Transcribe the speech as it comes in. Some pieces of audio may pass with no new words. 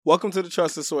Welcome to the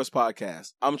Trusted Source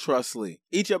Podcast. I'm Trust Lee.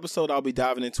 Each episode, I'll be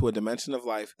diving into a dimension of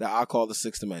life that I call the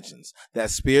 6 dimensions.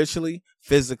 That's spiritually,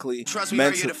 physically, Trust we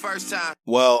mentally. heard you the first time.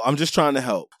 Well, I'm just trying to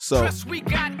help. So, Trust we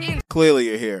got in. Clearly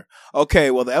you're here. Okay,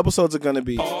 well, the episodes are going to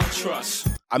be All trust.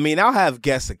 I mean, I'll have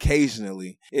guests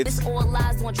occasionally. It's all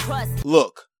lies on trust.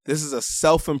 Look, this is a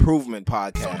self-improvement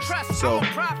podcast. So,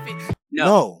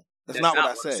 no, that's not what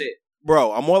I said.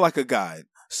 Bro, I'm more like a guide.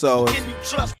 So,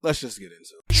 let's just get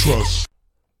into it. Trust.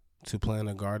 To plant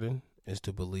a garden is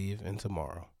to believe in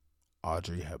tomorrow.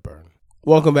 Audrey Hepburn.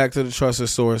 Welcome back to the Trusted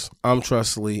Source. I'm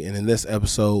Trust Lee, and in this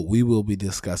episode, we will be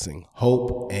discussing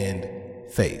hope and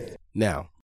faith. Now,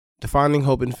 defining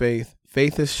hope and faith.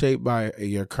 Faith is shaped by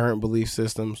your current belief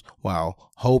systems, while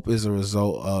hope is a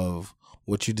result of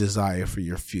what you desire for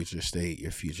your future state, your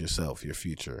future self, your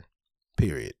future,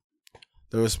 period.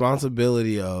 The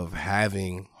responsibility of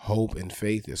having hope and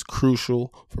faith is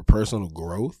crucial for personal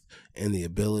growth and the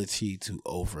ability to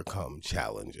overcome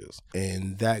challenges.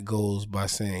 And that goes by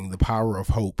saying the power of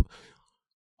hope.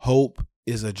 Hope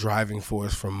is a driving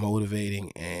force for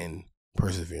motivating and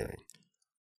persevering.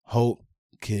 Hope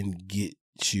can get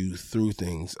you through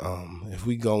things. If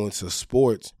we go into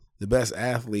sports, the best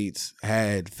athletes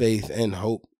had faith and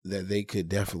hope that they could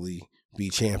definitely be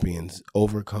champions,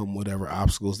 overcome whatever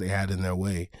obstacles they had in their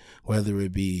way, whether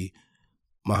it be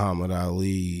Muhammad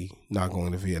Ali not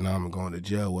going to Vietnam and going to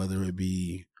jail, whether it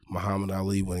be Muhammad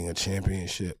Ali winning a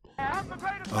championship,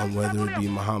 whether it be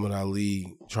Muhammad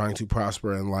Ali trying to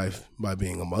prosper in life by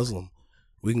being a Muslim.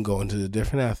 We can go into the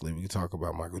different athletes. We can talk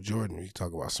about Michael Jordan. We can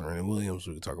talk about Serena Williams.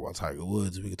 We can talk about Tiger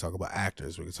Woods. We can talk about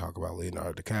actors. We can talk about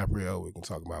Leonardo DiCaprio. We can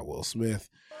talk about Will Smith.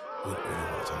 We don't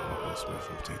want to talk about Will Smith.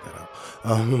 We'll take that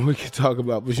out. We can talk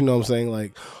about, but you know what I'm saying?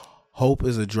 Like, hope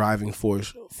is a driving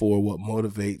force for what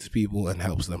motivates people and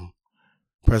helps them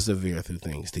persevere through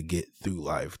things, to get through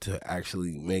life, to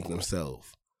actually make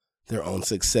themselves their own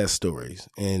success stories.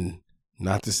 And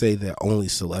not to say that only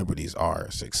celebrities are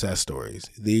success stories.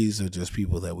 These are just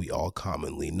people that we all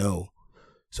commonly know.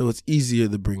 So it's easier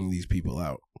to bring these people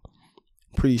out.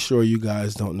 Pretty sure you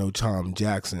guys don't know Tom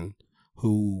Jackson,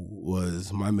 who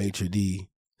was my maitre d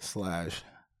 /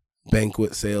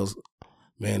 banquet sales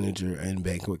manager and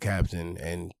banquet captain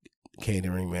and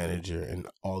catering manager and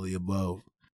all the above.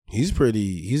 He's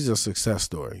a success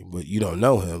story, but you don't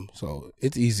know him. So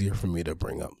it's easier for me to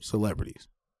bring up celebrities.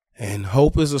 And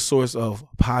hope is a source of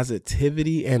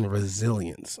positivity and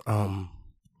resilience.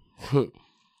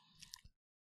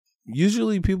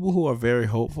 Usually people who are very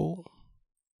hopeful,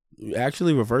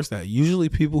 actually reverse that. Usually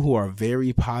people who are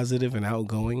very positive and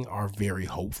outgoing are very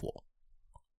hopeful.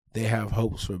 They have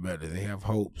hopes for better. They have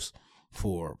hopes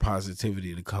for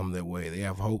positivity to come their way. They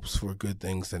have hopes for good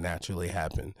things to naturally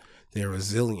happen. They're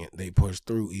resilient. They push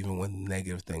through even when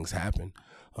negative things happen.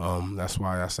 That's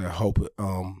why I say hope.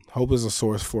 Hope is a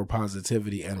source for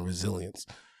positivity and resilience.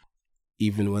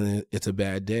 Even when it's a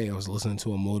bad day. I was listening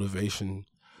to a motivational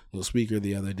speaker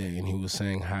the other day, and he was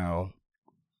saying how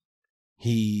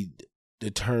he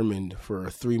determined for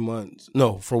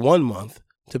 1 month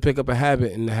to pick up a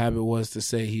habit, and the habit was to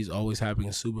say he's always having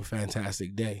a super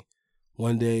fantastic day.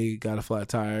 One day, got a flat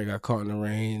tire, got caught in the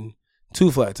rain,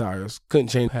 2 flat tires, couldn't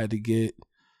change, had to get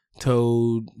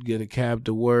towed, get a cab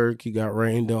to work, he got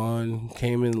rained on,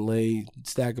 came in late,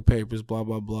 stack of papers, blah,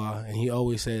 blah, blah. And he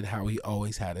always said how he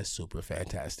always had a super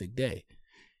fantastic day.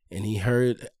 And he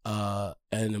heard an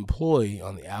employee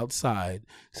on the outside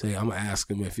say, I'm going to ask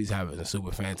him if he's having a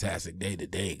super fantastic day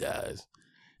today, guys.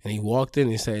 And he walked in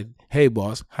and said, hey,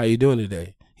 boss, how you doing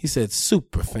today? He said,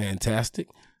 super fantastic.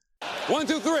 1,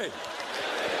 2, 3.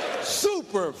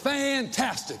 Super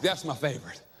fantastic. That's my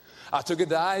favorite. I took it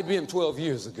to IBM 12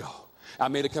 years ago. I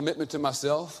made a commitment to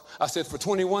myself. I said, for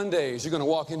 21 days, you're going to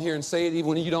walk in here and say it even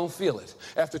when you don't feel it.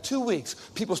 After 2 weeks,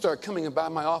 people start coming by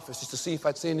my office just to see if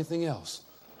I'd say anything else.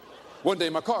 One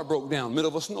day, my car broke down, middle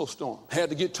of a snowstorm. Had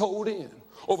to get towed in.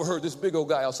 Overheard this big old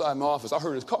guy outside my office. I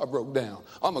heard his car broke down.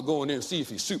 I'm going to go in there and see if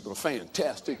he's super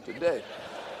fantastic today.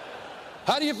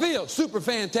 How do you feel? Super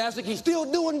fantastic. He's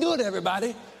still doing good,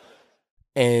 everybody.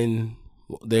 And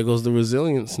there goes the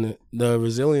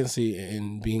resiliency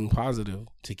in being positive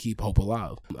to keep hope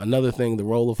alive. Another thing, the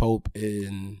role of hope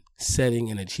in setting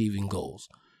and achieving goals.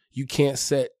 You can't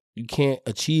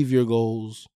achieve your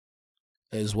goals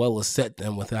as well as set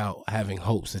them without having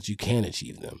hopes that you can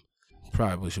achieve them.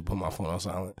 Probably should put my phone on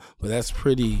silent, but that's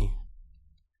pretty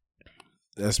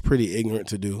ignorant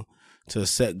to do, to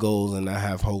set goals and not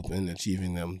have hope in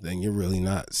achieving them. Then you're really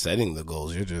not setting the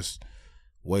goals. You're just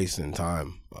wasting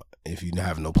time if you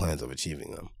have no plans of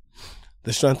achieving them.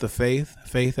 The strength of faith.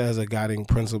 Faith as a guiding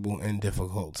principle in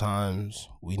difficult times.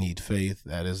 We need faith.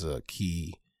 That is a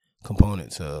key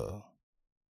component to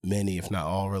many, if not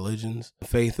all, religions.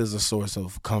 Faith is a source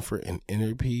of comfort and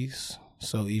inner peace.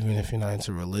 So even if you're not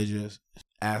into religious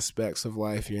aspects of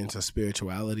life, you're into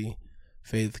spirituality,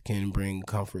 faith can bring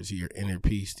comfort to your inner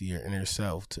peace, to your inner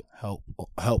self, to help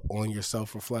on your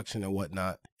self-reflection and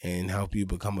whatnot, and help you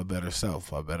become a better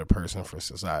self, a better person for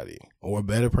society, or a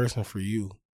better person for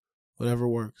you, whatever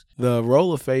works. The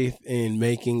role of faith in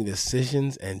making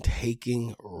decisions and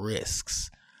taking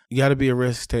risks. You got to be a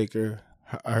risk taker.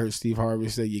 I heard Steve Harvey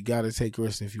say you got to take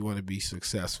risks if you want to be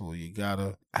successful. You got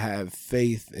to have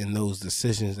faith in those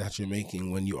decisions that you're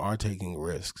making when you are taking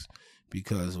risks,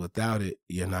 because without it,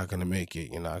 you're not going to make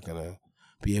it. You're not going to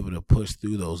be able to push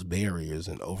through those barriers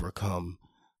and overcome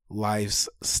life's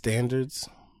standards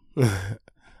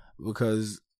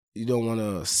because you don't want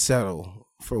to settle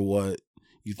for what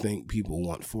you think people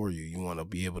want for you. You want to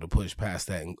be able to push past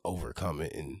that and overcome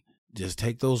it and just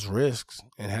take those risks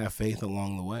and have faith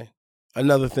along the way.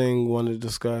 Another thing I want to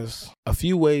discuss, a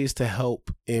few ways to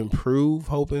help improve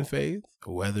hope and faith,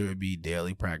 whether it be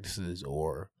daily practices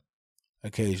or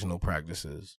occasional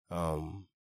practices.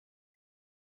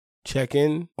 Check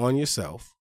in on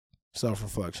yourself,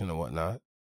 self-reflection and whatnot.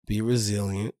 Be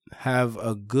resilient. Have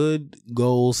a good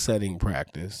goal-setting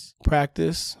practice.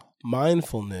 Practice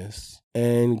mindfulness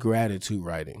and gratitude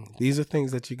writing. These are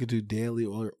things that you could do daily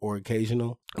or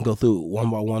occasional. Go through one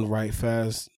by one, write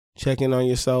fast. Check in on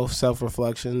yourself,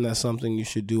 self-reflection. That's something you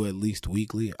should do at least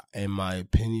weekly, in my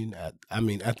opinion. At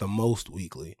the most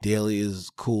weekly. Daily is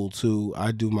cool too.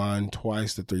 I do mine 2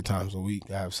 to 3 times a week.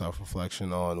 I have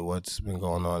self-reflection on what's been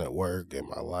going on at work, in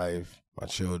my life, my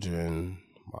children,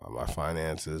 my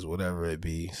finances, whatever it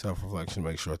be. Self-reflection,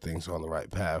 make sure things are on the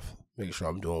right path. Make sure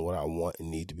I'm doing what I want and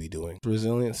need to be doing.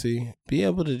 Resiliency, be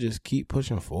able to just keep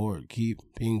pushing forward, keep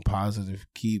being positive,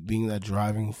 keep being that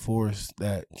driving force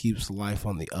that keeps life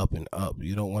on the up and up.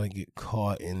 You don't want to get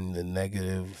caught in the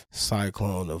negative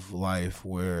cyclone of life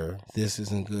where this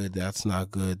isn't good, that's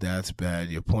not good, that's bad.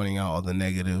 You're pointing out all the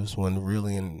negatives when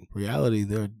really in reality,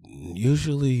 there are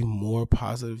usually more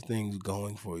positive things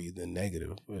going for you than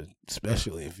negative,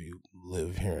 especially if you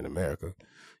live here in America.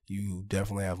 You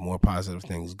definitely have more positive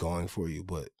things going for you,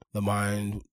 but the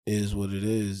mind is what it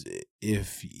is.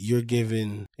 If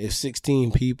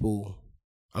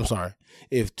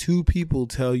 2 people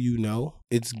tell you no,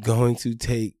 it's going to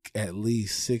take at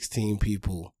least 16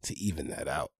 people to even that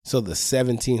out. So the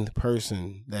 17th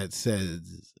person that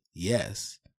says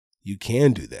yes, you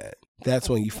can do that. That's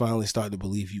when you finally start to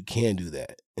believe you can do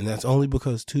that. And that's only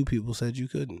because 2 people said you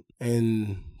couldn't.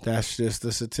 And that's just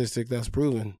the statistic that's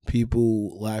proven.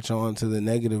 People latch on to the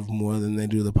negative more than they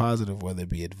do the positive, whether it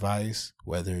be advice,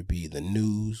 whether it be the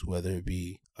news, whether it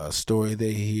be a story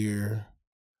they hear,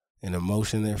 an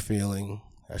emotion they're feeling.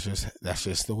 That's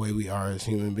just the way we are as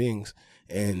human beings.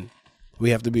 And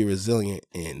we have to be resilient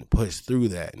and push through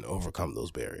that and overcome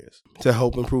those barriers. To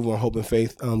help improve on hope and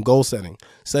faith, goal setting.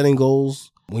 Setting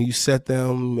goals, when you set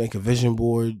them, make a vision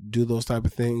board, do those type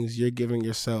of things, you're giving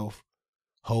yourself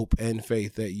hope and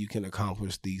faith that you can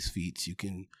accomplish these feats. You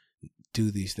can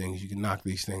do these things. You can knock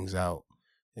these things out.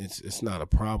 It's not a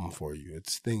problem for you.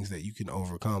 It's things that you can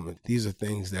overcome. And these are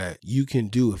things that you can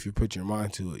do if you put your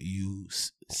mind to it. You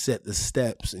set the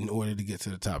steps in order to get to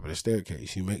the top of the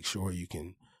staircase. You make sure you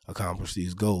can accomplish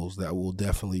these goals that will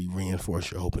definitely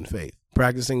reinforce your hope and faith.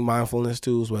 Practicing mindfulness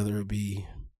tools, whether it be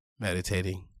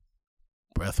meditating,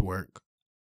 breath work,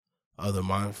 other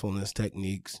mindfulness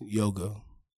techniques, yoga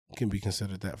can be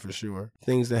considered that for sure.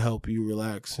 Things that help you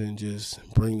relax and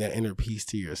just bring that inner peace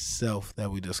to yourself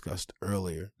that we discussed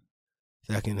earlier.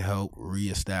 That can help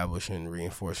reestablish and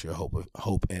reinforce your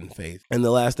hope and faith. And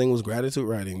the last thing was gratitude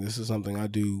writing. This is something I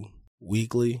do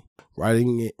weekly.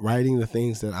 Writing the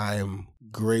things that I am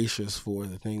gracious for,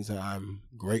 the things that I'm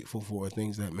grateful for,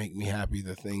 things that make me happy,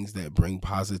 the things that bring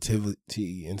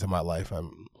positivity into my life.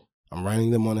 I'm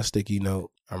writing them on a sticky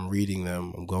note. I'm reading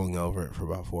them. I'm going over it for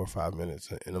about 4 or 5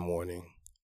 minutes in the morning.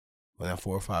 When that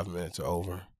 4 or 5 minutes are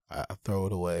over, I throw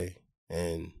it away.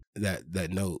 And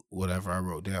that note, whatever I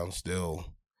wrote down, still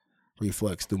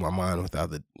reflects through my mind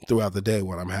throughout the day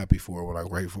what I'm happy for, what I'm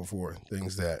grateful for,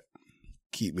 things that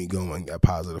keep me going, that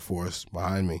positive force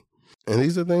behind me. And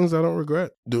these are things I don't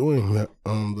regret doing.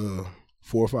 The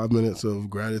 4 or 5 minutes of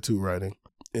gratitude writing.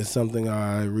 It's something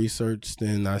I researched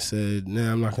and I said,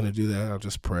 I'm not going to do that. I'll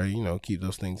just pray, keep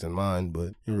those things in mind.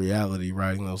 But in reality,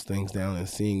 writing those things down and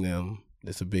seeing them,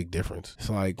 it's a big difference. It's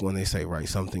like when they say write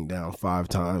something down 5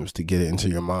 times to get it into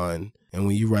your mind. And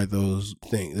when you write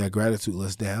that gratitude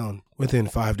list down, within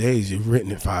 5 days, you've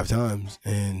written it 5 times.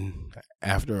 And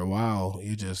after a while,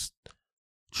 you're just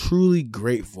truly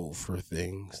grateful for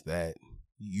things that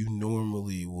you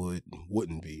normally would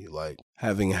wouldn't be, like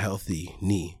having a healthy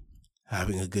knee,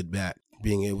 having a good back,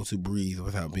 being able to breathe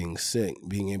without being sick,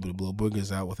 being able to blow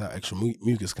boogers out without extra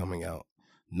mucus coming out,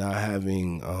 not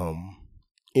having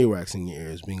earwax in your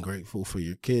ears, being grateful for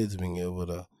your kids, being able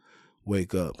to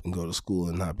wake up and go to school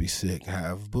and not be sick,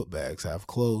 have book bags, have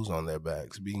clothes on their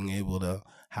backs, being able to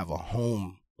have a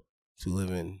home to live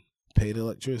in, paid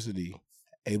electricity,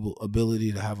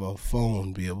 ability to have a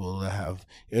phone, be able to have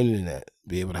internet,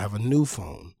 be able to have a new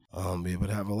phone, be able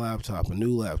to have a laptop,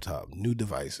 new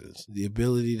devices. The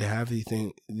ability to have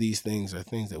these things are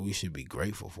things that we should be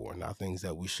grateful for, not things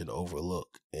that we should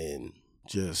overlook and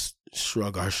just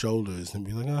shrug our shoulders and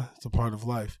be like, it's a part of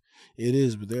life. It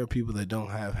is, but there are people that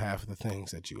don't have half the things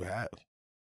that you have.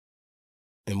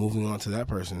 And moving on to that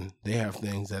person, they have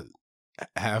things that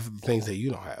you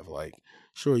don't have. Like,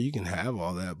 sure, you can have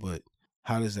all that, but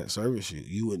how does that service you?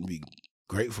 You wouldn't be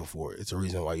grateful for it. It's a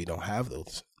reason why you don't have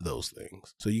those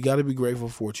things. So you got to be grateful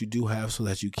for what you do have so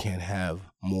that you can have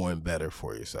more and better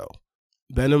for yourself.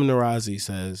 Benham Narazi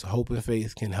says, hope and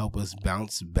faith can help us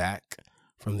bounce back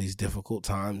from these difficult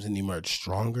times and emerge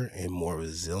stronger and more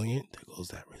resilient. There goes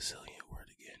that resilient word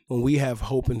again. When we have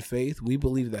hope and faith, we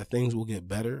believe that things will get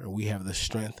better and we have the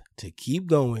strength to keep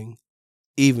going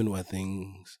even when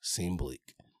things seem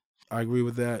bleak. I agree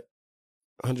with that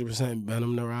 100%.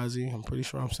 Benham Narazi. I'm pretty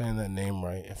sure I'm saying that name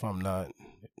right. If I'm not,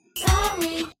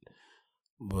 sorry,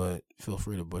 but feel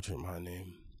free to butcher my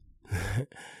name.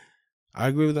 I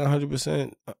agree with that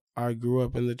 100%. I grew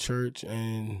up in the church,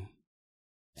 and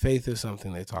faith is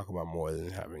something they talk about more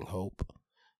than having hope.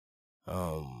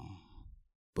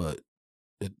 But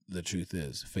the truth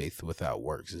is, faith without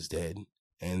works is dead.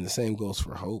 And the same goes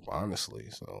for hope, honestly.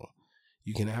 So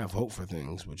you can have hope for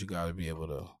things, but you got to be able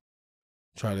to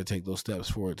try to take those steps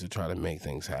forward to try to make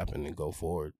things happen and go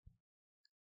forward.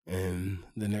 And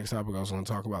the next topic I was going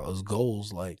to talk about is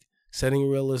goals. Like, setting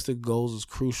realistic goals is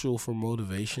crucial for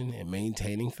motivation and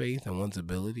maintaining faith in one's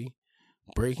ability.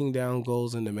 Breaking down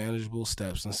goals into manageable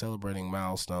steps and celebrating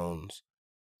milestones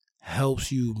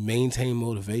helps you maintain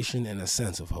motivation and a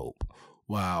sense of hope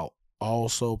while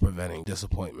also preventing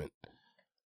disappointment.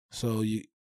 So you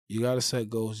got to set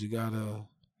goals. You got to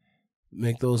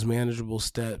make those manageable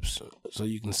steps so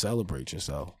you can celebrate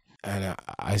yourself. And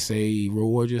I say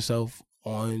reward yourself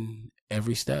on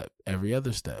every step, every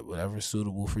other step, whatever's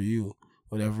suitable for you,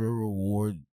 whatever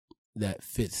reward that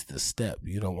fits the step.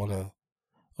 You don't want to,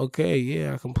 okay,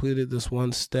 yeah, I completed this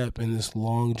one step in this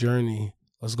long journey.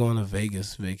 Let's go on a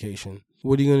Vegas vacation.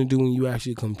 What are you going to do when you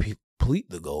actually complete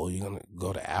the goal? You're going to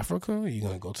go to Africa? Are you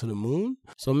going to go to the moon?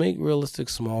 So make realistic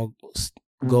small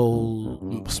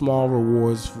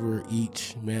rewards for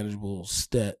each manageable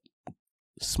step,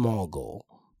 small goal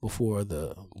before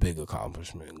the big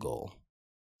accomplishment goal.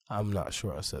 I'm not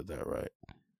sure I said that right,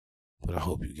 but I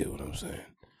hope you get what I'm saying.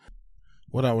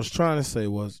 What I was trying to say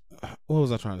was, what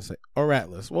was I trying to say? Or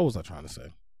Atlas, what was I trying to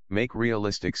say? Make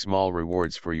realistic small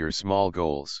rewards for your small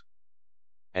goals,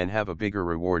 and have a bigger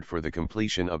reward for the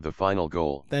completion of the final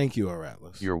goal. Thank you, Or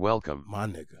Atlas. You're welcome. My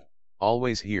nigga.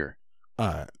 Always here.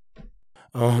 All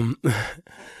right.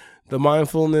 The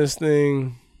mindfulness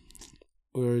thing,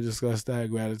 we already discussed that,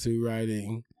 gratitude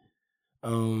writing.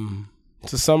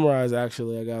 To summarize,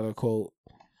 actually, I got a quote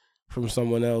from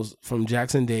someone else, from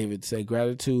Jackson David, said,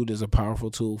 gratitude is a powerful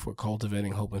tool for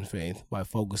cultivating hope and faith. By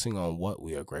focusing on what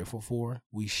we are grateful for,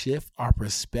 we shift our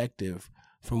perspective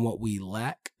from what we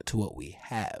lack to what we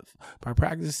have. By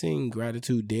practicing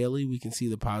gratitude daily, we can see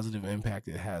the positive impact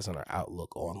it has on our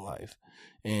outlook on life.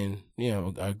 And,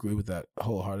 I agree with that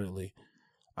wholeheartedly.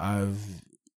 I've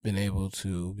been able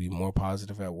to be more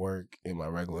positive at work in my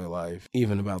regular life,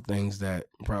 even about things that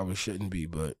probably shouldn't be,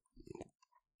 but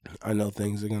I know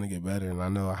things are going to get better, and I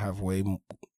know I have way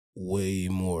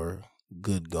more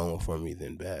good going for me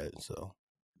than bad. So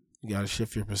you got to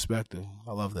shift your perspective.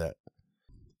 I love that.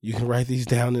 You can write these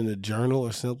down in a journal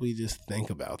or simply just think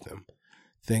about them.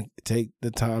 Take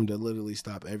the time to literally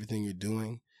stop everything you're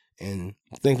doing and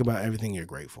think about everything you're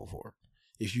grateful for.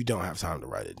 If you don't have time to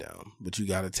write it down, but you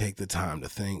got to take the time to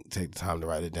think, take the time to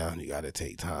write it down. You got to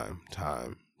take time.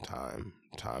 Time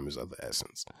is of the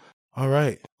essence. All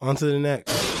right, on to the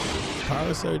next.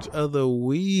 Power search of the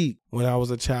week. When I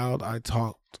was a child, I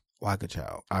talked like a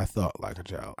child. I thought like a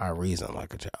child. I reasoned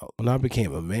like a child. When I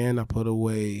became a man, I put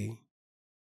away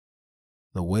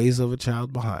the ways of a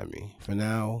child behind me. For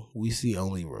now, we see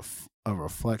only a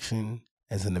reflection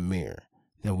as in a mirror.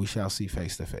 Then we shall see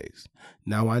face to face.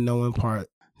 Now I know in part,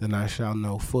 then I shall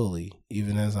know fully,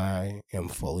 even as I am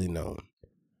fully known.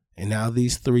 And now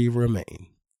these three remain: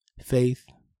 faith,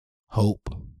 hope,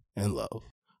 and love.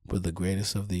 But the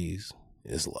greatest of these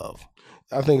is love.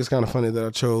 I think it's kind of funny that I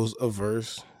chose a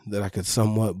verse that I could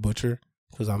somewhat butcher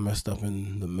because I messed up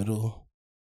in the middle.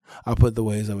 I put the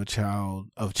ways of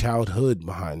childhood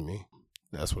behind me.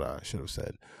 That's what I should have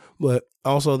said. But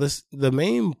also the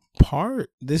main part,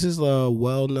 this is a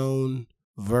well-known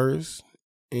verse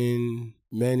in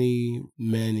many,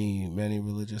 many, many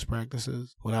religious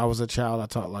practices. When I was a child, I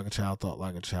talked like a child, thought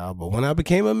like a child. But when I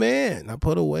became a man, I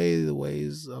put away the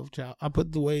ways of child. I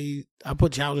put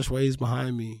childish ways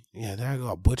behind me. Yeah, there I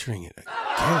go, butchering it again.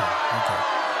 Okay.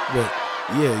 But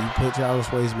yeah, you put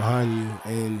childish ways behind you,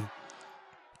 and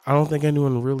I don't think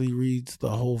anyone really reads the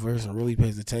whole verse and really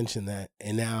pays attention to that.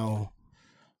 And now,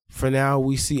 for now,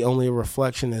 we see only a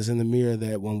reflection as in the mirror,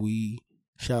 that when we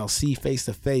shall see face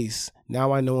to face,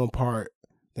 now I know in part,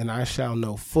 then I shall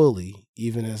know fully,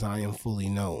 even as I am fully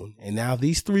known. And now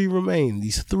these three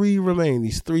things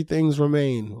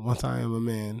remain once I am a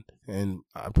man, and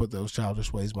I put those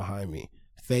childish ways behind me.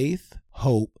 Faith,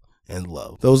 hope, and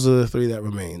love. Those are the three that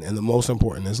remain, and the most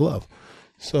important is love.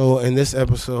 So, and this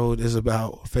episode is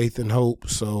about faith and hope.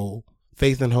 So,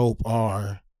 faith and hope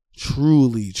are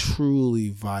truly, truly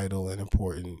vital and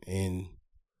important in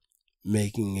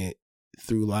making it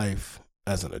through life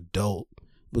as an adult.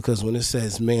 Because when it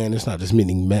says man, it's not just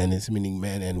meaning men, it's meaning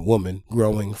man and woman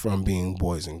growing from being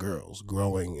boys and girls,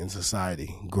 growing in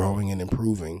society, growing and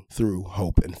improving through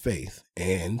hope and faith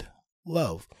and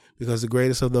love. Because the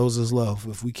greatest of those is love.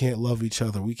 If we can't love each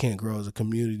other, we can't grow as a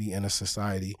community and a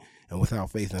society. And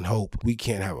without faith and hope, we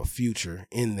can't have a future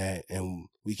in that, and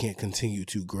we can't continue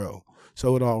to grow.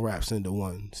 So it all wraps into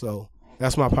one. So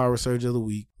that's my power surge of the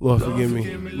week. Lord forgive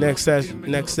me. Next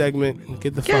segment,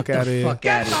 get the fuck out of here.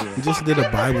 We just did a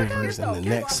Bible verse, and the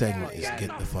next segment is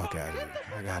get the fuck out of here.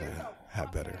 I gotta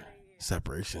have better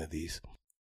separation of these.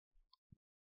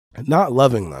 Not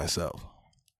loving thyself.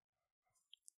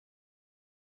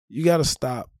 You gotta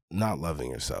stop not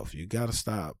loving yourself. You gotta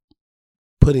stop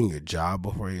putting your job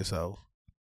before yourself,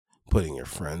 putting your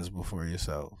friends before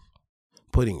yourself,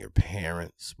 putting your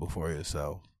parents before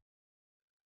yourself,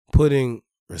 putting,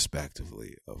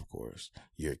 respectively, of course,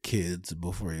 your kids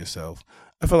before yourself.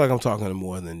 I feel like I'm talking to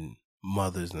more than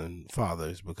mothers than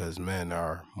fathers, because men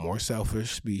are more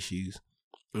selfish species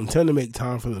and tend to make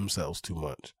time for themselves too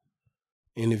much.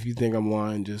 And if you think I'm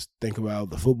lying, just think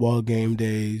about the football game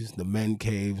days, the men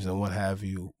caves, and what have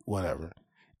you, whatever.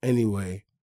 Anyway,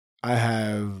 I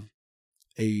have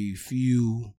a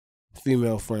few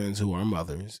female friends who are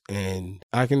mothers, and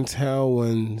I can tell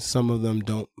when some of them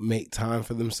don't make time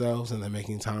for themselves and they're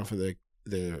making time for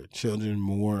their children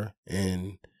more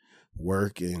and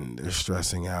work, and they're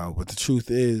stressing out. But the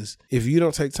truth is, if you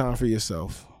don't take time for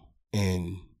yourself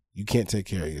and you can't take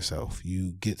care of yourself,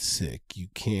 you get sick, you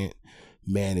can't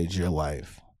manage your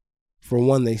life. For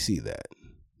one, they see that.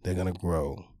 They're going to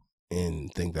grow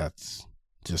and think that's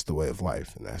just the way of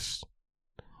life, and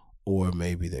or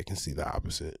maybe they can see the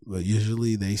opposite, but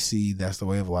usually they see that's the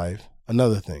way of life.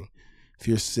 Another thing, if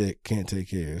you're sick, can't take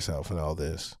care of yourself and all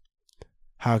this,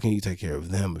 how can you take care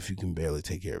of them if you can barely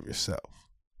take care of yourself?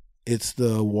 It's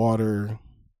the water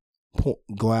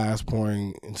glass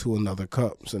pouring into another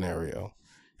cup scenario.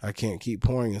 I can't keep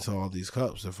pouring into all these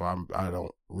cups if I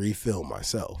don't refill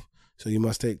myself. So you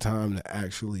must take time to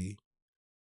actually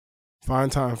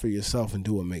find time for yourself and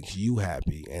do what makes you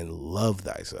happy and love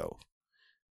thyself.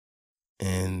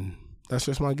 And that's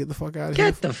just my get the fuck out of here.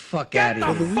 Get the fuck out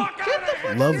of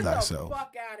here. Love thyself.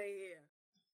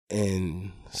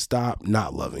 And stop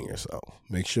not loving yourself.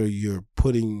 Make sure you're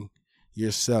putting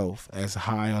yourself as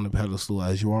high on the pedestal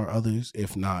as you are others,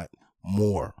 if not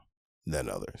more than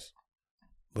others.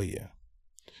 But yeah.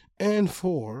 And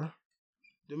for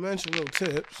dimensional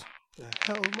tips, the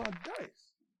hell is my dice?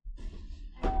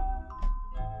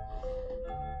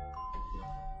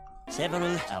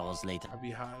 Several hours later. I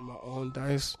be hiding my own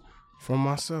dice from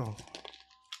myself.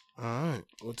 All right.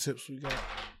 What tips we got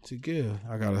to give?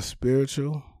 I got a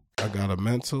spiritual, I got a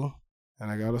mental,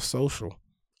 and I got a social.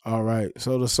 All right.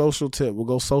 So the social tip, we'll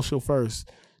go social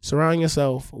first. Surround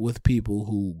yourself with people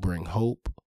who bring hope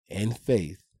and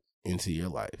faith into your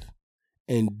life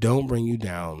and don't bring you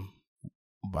down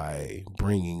by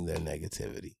bringing their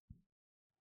negativity.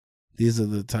 These are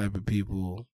the type of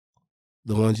people,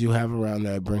 the ones you have around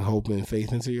that bring hope and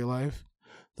faith into your life.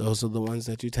 Those are the ones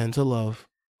that you tend to love.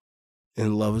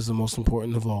 And love is the most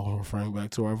important of all, referring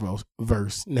back to our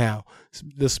verse. Now,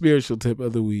 the spiritual tip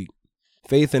of the week.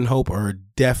 Faith and hope are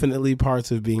definitely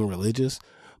parts of being religious,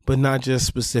 but not just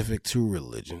specific to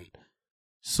religion.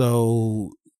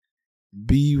 So,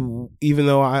 even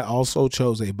though I also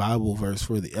chose a Bible verse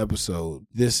for the episode,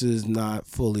 this is not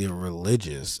fully a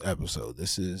religious episode.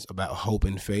 This is about hope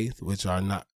and faith, which are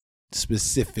not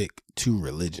specific to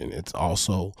religion. It's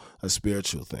also a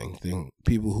spiritual thing.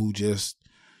 People who just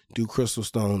do crystal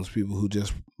stones, people who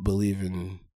just believe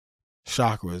in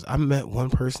chakras. I met one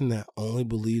person that only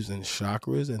believes in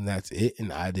chakras and that's it.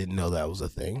 And I didn't know that was a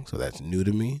thing. So that's new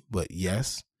to me, but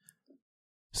yes.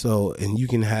 So, and you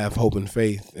can have hope and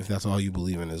faith if that's all you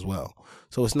believe in as well.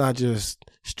 So it's not just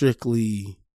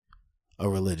strictly a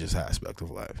religious aspect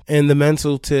of life. And the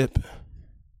mental tip,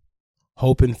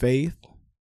 hope and faith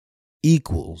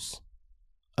equals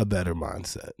a better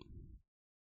mindset.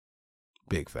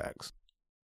 Big facts.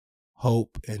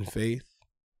 Hope and faith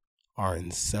are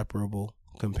inseparable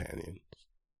companions.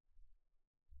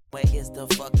 Where is the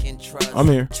fucking trust? I'm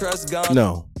here. Trust gone.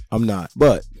 No, I'm not.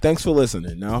 But thanks for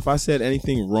listening. Now, if I said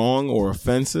anything wrong or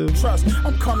offensive, trust,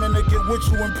 I'm coming to get with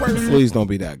you in person. Please don't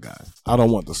be that guy. I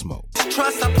don't want the smoke.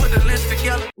 Trust, I put a list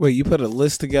together. Wait, you put a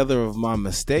list together of my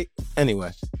mistake?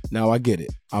 Anyway, now I get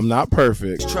it. I'm not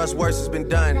perfect. Trust worse has been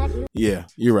done. Yeah,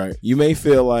 you're right. You may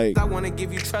feel like I want to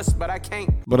give you trust, but I can't.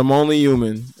 But I'm only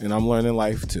human, and I'm learning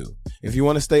life too. If you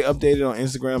want to stay updated on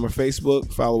Instagram or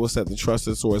Facebook, follow us at The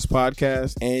Trusted Source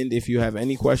Podcast. And if you have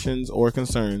any questions or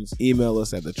concerns, email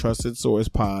us at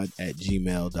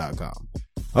thetrustedsourcepod@gmail.com.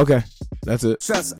 Okay, that's it. Trust.